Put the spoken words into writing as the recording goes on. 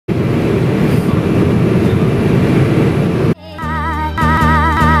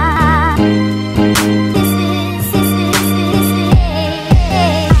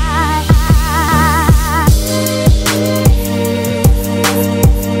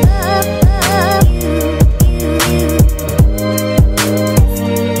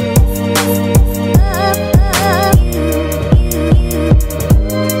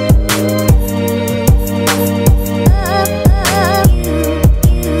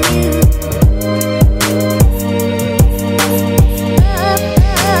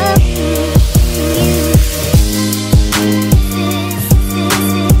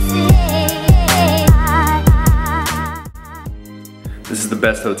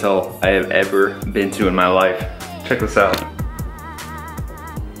hotel I have ever been to in my life. Check this out.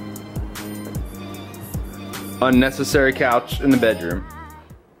 Unnecessary couch in the bedroom.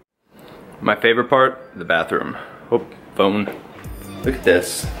 My favorite part, the bathroom. Oh, phone. Look at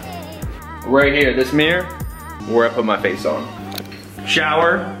this. Right here, this mirror, where I put my face on.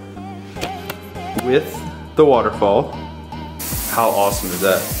 Shower with the waterfall. How awesome is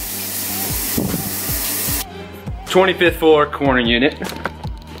that? 25th floor corner unit.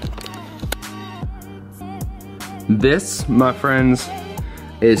 This, my friends,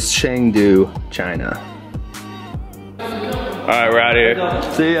 is Chengdu, China. Alright, we're out of here.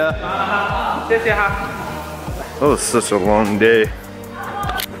 See ya. Oh, it's such a long day.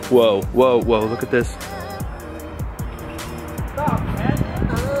 Whoa, whoa, whoa, look at this.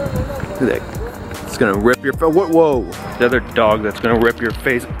 Look at that. It's gonna rip your face. Whoa. The other dog that's gonna rip your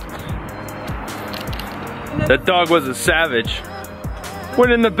face. That dog was a savage.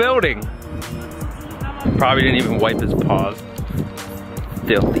 Went in the building. Probably didn't even wipe his paws.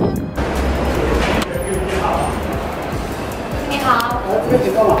 Filthy.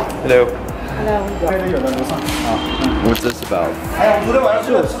 Hello. What's this about?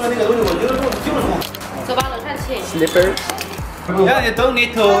 Slippers? Yeah, you don't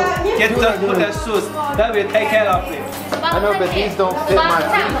need to get put the shoes. That will take care of it. I know, but these don't fit my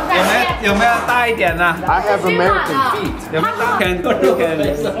feet. 有没有大一点呢 I have American feet.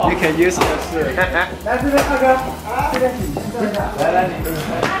 You can use the shoe. 来这边大哥，这边你先站下。来你。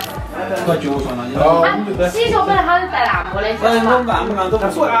個腳上啦。西裝俾你開大藍喎，你。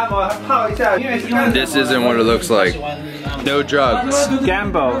不按摩，泡一下，因為 This isn't what it looks like. No drugs.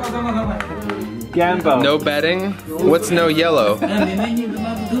 Gamble. Gamble. No betting? What's no yellow?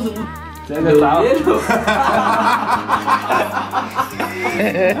 这个早。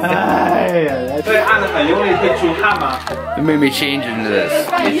哎呀，对，按的很用力会出汗吗？ It made me change into this.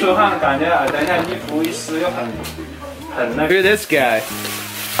 一出汗感觉，等一下衣服一湿又很那 Look at this guy.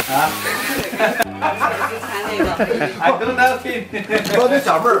 啊。I don't know him. 抱着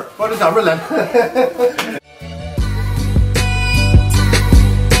小妹儿，抱着小妹儿来。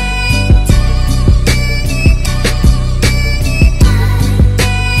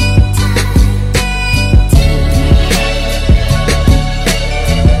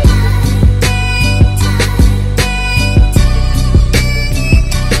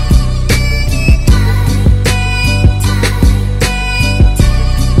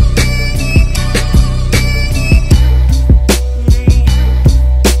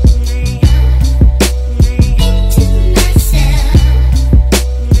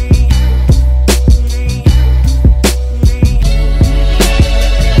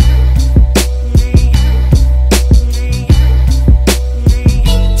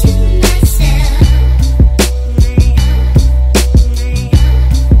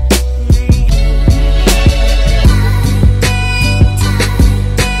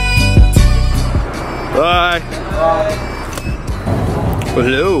Bye.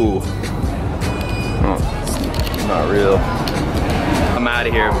 Hello. Oh, it's not real. I'm out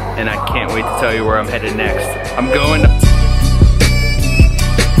of here, and I can't wait to tell you where I'm headed next. I'm going to